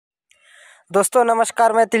दोस्तों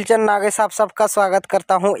नमस्कार, मैं तिलचंद नागेश आप सबका स्वागत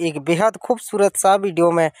करता हूं एक बेहद खूबसूरत सा वीडियो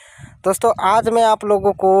में। दोस्तों आज मैं आप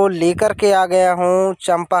लोगों को लेकर के आ गया हूं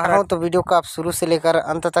चंपारण। तो वीडियो को आप शुरू से लेकर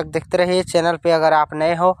अंत तक देखते रहिए। चैनल पे अगर आप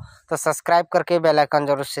नए हो तो सब्सक्राइब करके बेल आइकन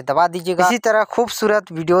जरूर से दबा दीजिएगा इसी तरह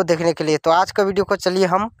खूबसूरत वीडियो देखने के लिए। तो आज का वीडियो को चलिए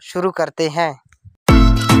हम शुरू करते हैं।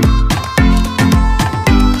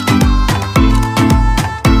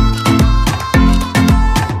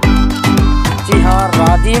 जी हाँ,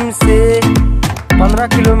 राजिम से 15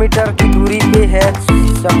 किलोमीटर की दूरी पे है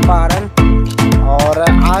चंपारण और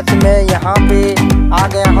आज मैं यहाँ पे आ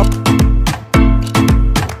गया हूँ।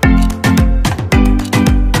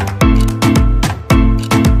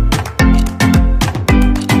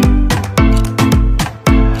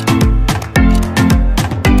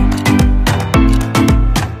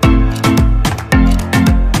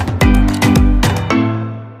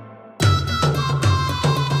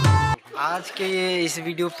 आज के इस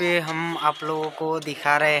वीडियो पे हम आप लोगों को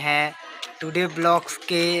दिखा रहे हैं टुडे ब्लॉग्स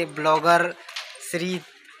के ब्लॉगर श्री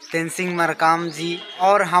तेनसिंह मरकाम जी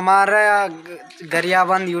और हमारा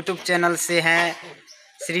गरियाबंद यूट्यूब चैनल से हैं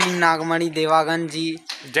श्री नागमणि देवांगन जी।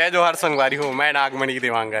 जय जोहार संगवारी हूँ, मैं नागमणि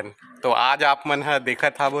देवांगन। तो आज आप मन देखा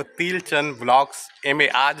था वो तिलचंद ब्लॉग्स एमे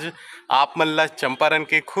आज आप मन ला चंपारण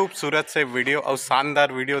के खूबसूरत से वीडियो और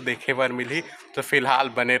शानदार वीडियो देखे बर मिली। तो फिलहाल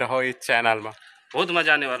बने रहो इस चैनल में, बहुत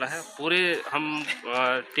मज़ा आने वाला है। पूरे हम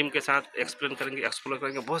टीम के साथ एक्सप्लोर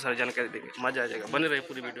करेंगे, बहुत सारी जानकारी देंगे, मज़ा आ जाएगा। बने रहे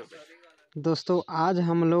पूरी वीडियो पे। दोस्तों आज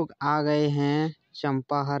हम लोग आ गए हैं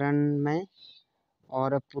चंपारण में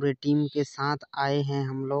और पूरे टीम के साथ आए हैं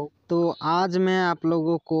हम लोग। तो आज मैं आप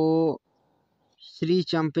लोगों को श्री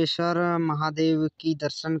चंपेश्वर महादेव की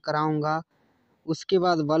दर्शन कराऊंगा, उसके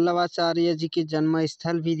बाद वल्लभाचार्य जी के जन्म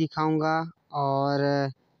स्थल भी दिखाऊंगा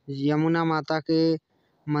और यमुना माता के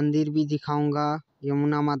मंदिर भी दिखाऊंगा,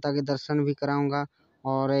 यमुना माता के दर्शन भी कराऊंगा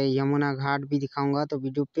और यमुना घाट भी दिखाऊंगा। तो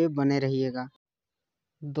वीडियो पे बने रहिएगा।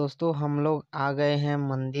 दोस्तों हम लोग आ गए हैं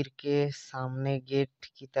मंदिर के सामने गेट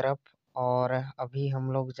की तरफ और अभी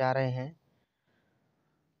हम लोग जा रहे हैं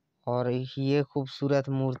और ये खूबसूरत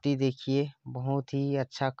मूर्ति देखिए, बहुत ही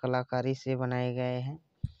अच्छा कलाकारी से बनाए गए हैं।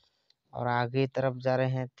 और आगे तरफ जा रहे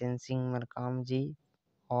हैं तेनसिंह मरकाम जी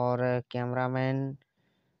और कैमरामैन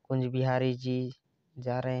कुंज बिहारी जी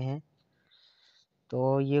जा रहे हैं।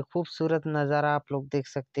 तो ये खूबसूरत नज़ारा आप लोग देख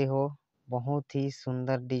सकते हो, बहुत ही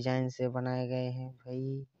सुंदर डिजाइन से बनाए गए हैं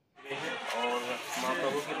भाई। और माँ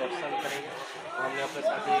प्रभु के दर्शन करेंगे। हमने अपने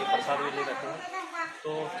साथ ही प्रसाद भी ले रखे हैं।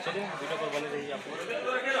 तो चलिए वीडियो पर बने रहिए आप लोग।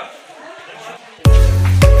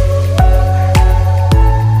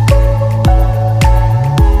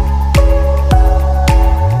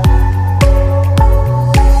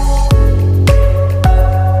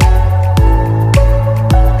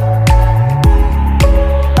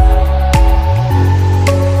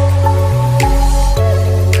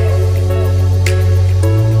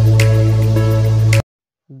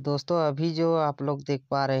 दोस्तों अभी जो आप लोग देख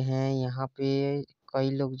पा रहे हैं यहाँ पे कई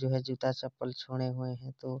लोग जो है जूता चप्पल छोड़े हुए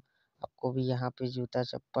हैं, तो आपको भी यहाँ पे जूता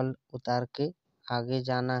चप्पल उतार के आगे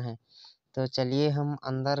जाना है। तो चलिए हम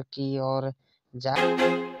अंदर की ओर जा।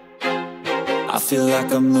 I feel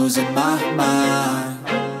like I'm losing my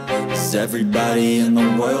mind. Is everybody in the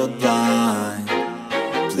world blind?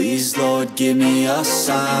 Please Lord give me a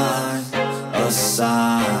sign, a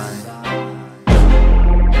sign.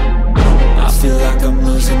 I feel like I'm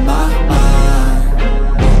losing my mind.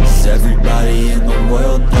 Is everybody in the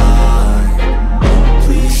world blind?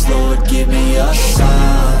 Please Lord give me a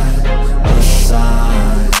sign, a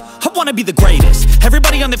sign. I wanna be the greatest.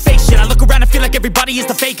 Everybody on the fake shit. I look around and feel like everybody is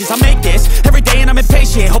the fakest. I make this every day and I'm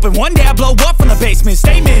impatient, hoping one day I blow up from the basement.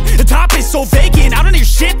 Statement, the top is so vacant. I don't hear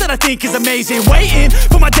shit that I think is amazing. Waiting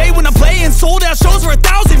for my day when I'm playing sold out shows for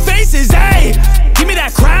 1,000 faces. Hey, give me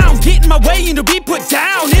that crown, get in my way and to be put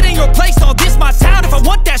down. It ain't your place, all this my town. If I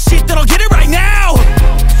want that shit, then I'll get it right now.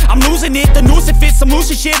 I'm losing it, the noose it fits, some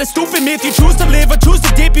losing shit, a stupid myth. You choose to live or choose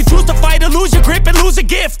to dip, you choose to fight or lose your grip and lose a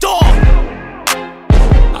gift.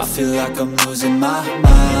 I feel like I'm losing my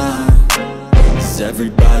mind. Is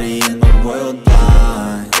everybody in the world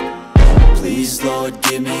blind? Please Lord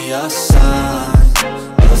give me a sign,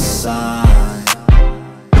 a sign.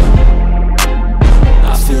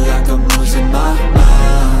 I feel like I'm losing my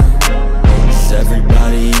mind. Is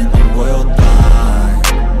everybody in the world blind?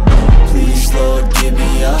 Please Lord give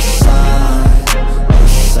me a sign, a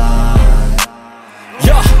sign.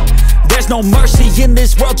 Yeah, there's no mercy in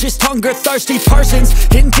this world, just hunger-thirsty persons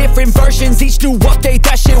in different versions. Each new update,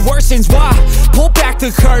 that shit worsens. Why? Pull back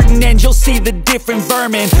the curtain and you'll see the different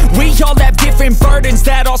vermin. We all have different burdens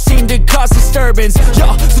that all seem to cause disturbance.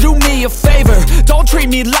 Yo, so do me a favor, don't treat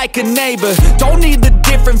me like a neighbor. Don't need the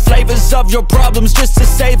different flavors pieces of your problems just to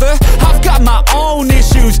savor. I've got my own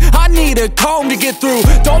issues, I need a comb to get through.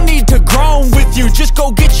 Don't need to groan with you, just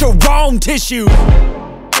go get your own tissue.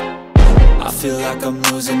 I feel like I'm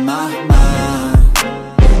losing my mind.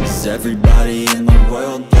 Is everybody in the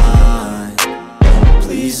world blind?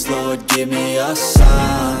 Please, Lord, give me a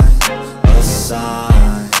sign, a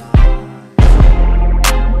sign.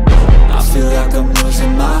 I feel like I'm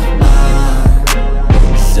losing my mind.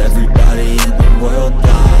 Is everybody in the world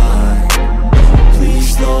blind?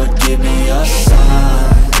 Please, Lord, give me a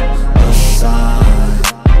sign, a sign.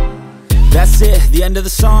 That's it, the end of the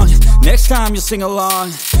song. Next time you'll sing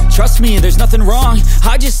along. Trust me, there's nothing wrong,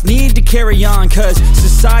 I just need to carry on. Cause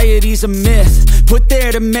society's a myth, put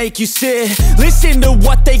there to make you sit. Listen to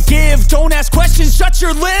what they give, don't ask questions, shut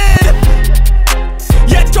your lid.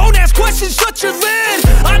 Yeah, don't ask questions, shut your lid.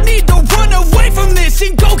 I need to run away from this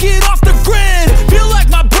and go get off the grid. Feel like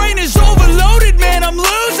my brain is overloaded, man, I'm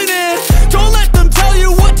losing it. Don't let them tell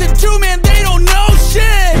you what to do, man, they don't know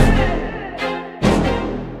shit.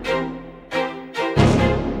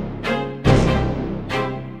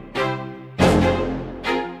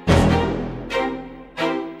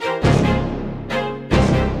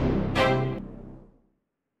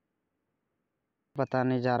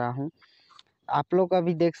 बताने जा रहा हूँ। आप लोग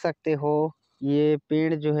अभी देख सकते हो ये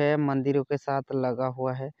पेड़ जो है मंदिरों के साथ लगा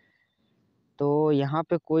हुआ है। तो यहाँ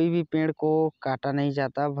पे कोई भी पेड़ को काटा नहीं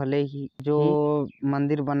जाता, भले ही जो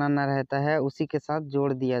मंदिर बनाना रहता है उसी के साथ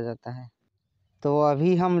जोड़ दिया जाता है। तो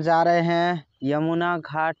अभी हम जा रहे हैं यमुना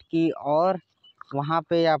घाट की ओर, वहाँ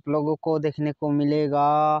पे आप लोगों को देखने को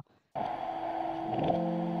मिलेगा